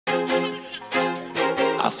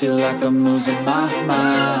feel like I'm losing my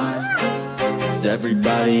mind. Is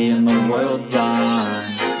everybody in the world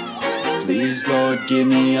blind? Please, Lord, give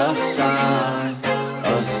me a sign,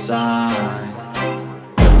 a sign.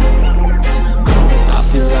 I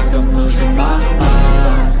feel like I'm losing my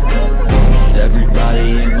mind. Is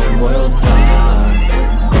everybody in the world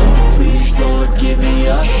blind? Please, Lord, give me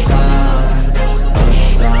a sign, a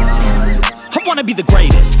sign. I wanna be the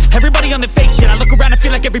greatest. Everybody on the fake shit. I look around and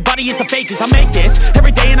feel like everybody is the fakest. I make this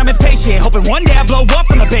every day and I'm impatient, hoping one day I blow up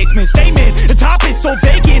from the basement. Statement, the top is so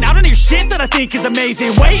vacant. I don't hear shit that I think is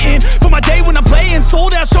amazing. Waiting for my day when I'm playing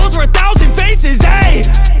sold out shows for 1,000 faces. Hey,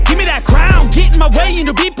 give me that crown, get in my way and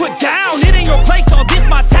to be put down. It ain't your place, all this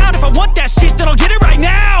my town. If I want that shit, then I'll get it right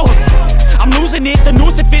now. I'm losing it, the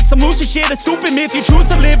noose it fits, some losing shit, a stupid myth. You choose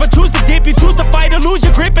to live or choose to dip, you choose to fight or lose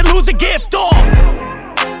your grip and lose a gift.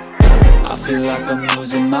 I feel like I'm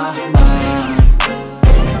losing my mind.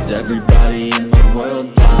 Is everybody in the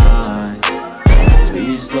world blind?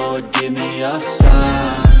 Please, Lord, give me a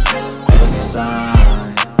sign, a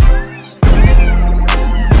sign.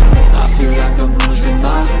 I feel like I'm losing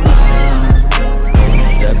my mind.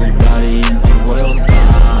 Is everybody in the world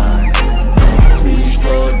blind? Please,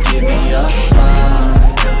 Lord, give me a sign,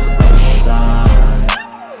 a sign.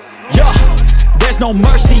 Yeah. There's no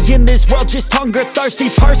mercy in this world, just hunger-thirsty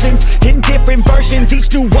persons in different versions,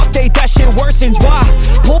 each new update, that shit worsens. Why?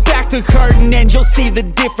 Pull back the curtain and you'll see the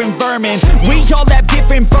different vermin. We all have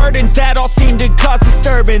different burdens that all seem to cause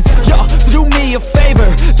disturbance. Yo, so do me a favor,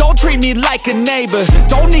 don't treat me like a neighbor.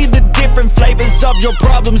 Don't need the different flavors of your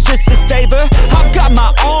problems just to savor. I've got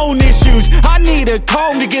my own issues, I need a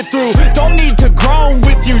comb to get through. Don't need to groan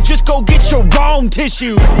with you, just go get your own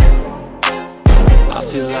tissue. I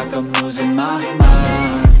feel like I'm losing my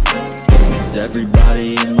mind. Is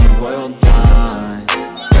everybody in the world blind?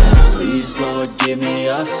 Please, Lord, give me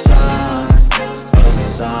a sign, a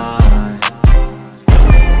sign.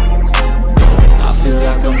 I feel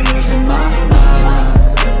like I'm losing my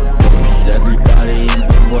mind. Is everybody in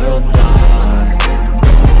the world blind?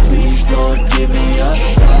 Please, Lord, give me a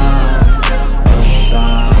sign, a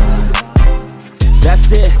sign.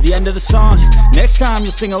 That's it, the end of the song. Next time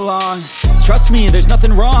you'll sing along. Trust me, there's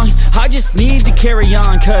nothing wrong. I just need to carry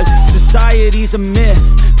on, cause society's a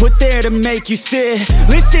myth put there to make you sit.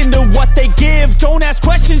 Listen to what they give. Don't ask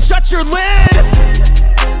questions, shut your lid.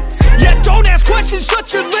 Yeah, don't ask questions,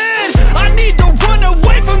 shut your lid. I need to run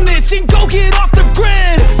away from this and go get off the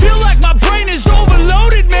grid. Feel like my brain is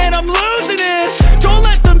overloaded, man, I'm losing it. Don't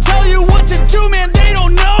let them tell you what to do, man, they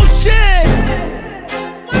don't know shit.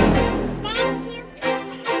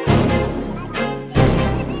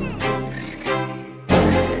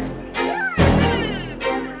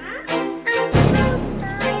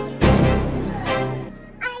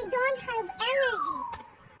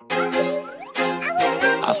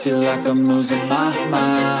 I feel like I'm losing my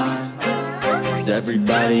mind. Is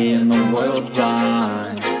everybody in the world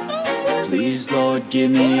blind? Please, Lord, give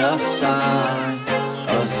me a sign,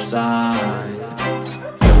 a sign.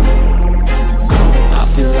 I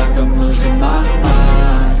feel like I'm losing my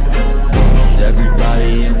mind. Is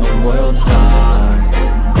everybody in the world blind?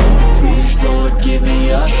 Please, Lord, give me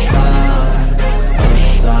a sign, a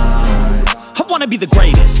sign. I wanna be the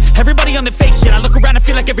greatest. Everybody on the fake shit. I look around and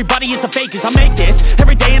feel like everybody is the fakest. I make this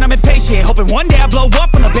every day and I'm impatient, hoping one day I blow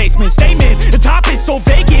up from the basement. Statement, the top is so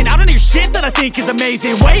vacant. I don't hear shit that I think is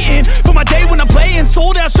amazing. Waiting for my day when I'm playing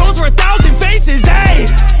sold out shows for 1,000 faces. Hey,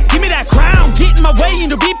 give me that crown, get in my way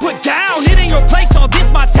and to be put down. It ain't your place, all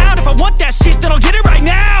this my town. If I want that shit, then I'll get it right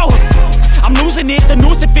now. I'm losing it, the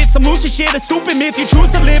noose it fits, some losing shit, a stupid myth. You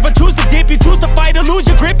choose to live or choose to dip, you choose to fight or lose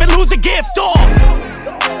your grip and lose a gift.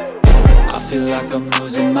 I feel like I'm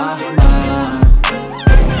losing my mind.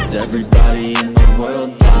 Is everybody in the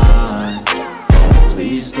world blind?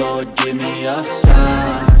 Please, Lord, give me a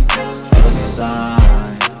sign, a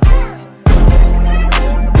sign.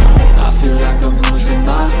 I feel like I'm losing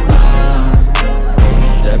my mind.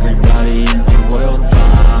 Is everybody in the world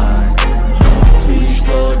blind? Please,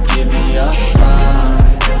 Lord, give me a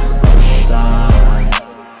sign, a sign.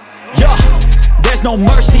 Yeah. There's no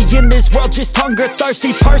mercy in this world, just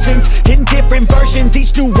hunger-thirsty persons in different versions,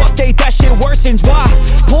 each new update, that shit worsens. Why?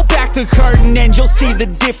 Pull back the curtain and you'll see the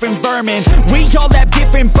different vermin. We all have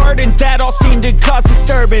different burdens that all seem to cause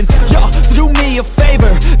disturbance. Yo, so do me a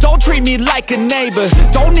favor, don't treat me like a neighbor.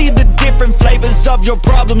 Don't need the different flavors of your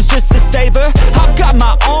problems just to savor. I've got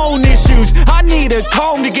my own issues, I need a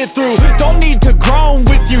comb to get through. Don't need to groan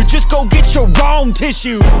with you, just go get your own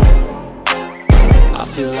tissue. I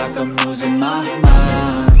feel like I'm losing my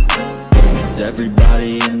mind. Is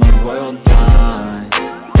everybody in the world blind?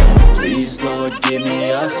 Please, Lord, give me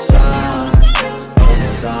a sign, a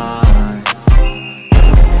sign. sign.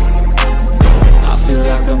 I feel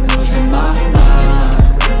like I'm losing my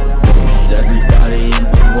mind. Is everybody in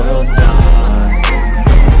the world blind?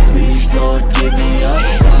 Please, Lord, give me a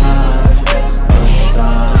sign, a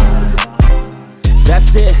sign.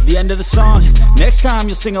 That's it, the end of the song. Next time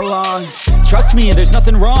you'll sing along. Trust me, there's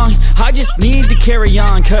nothing wrong. I just need to carry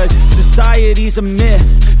on, cause society's a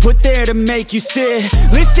myth put there to make you sit.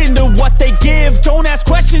 Listen to what they give. Don't ask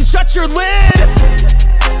questions, shut your lid.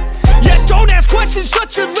 Yeah, don't ask questions,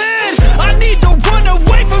 shut your lid. I need to run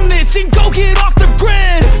away from this and go get off the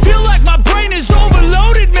grid. Feel like my brain is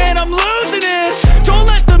overloaded, man, I'm losing it. Don't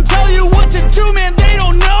let them tell you what to do, man, they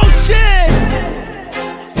don't know shit.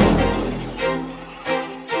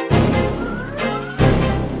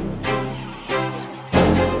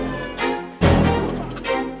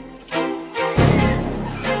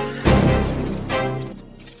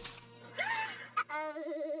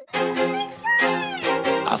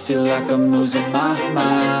 I feel like I'm losing my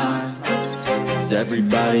mind. Is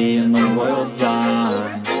everybody in the world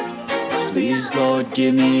blind? Please, Lord,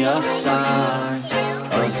 give me a sign,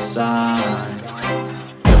 a sign.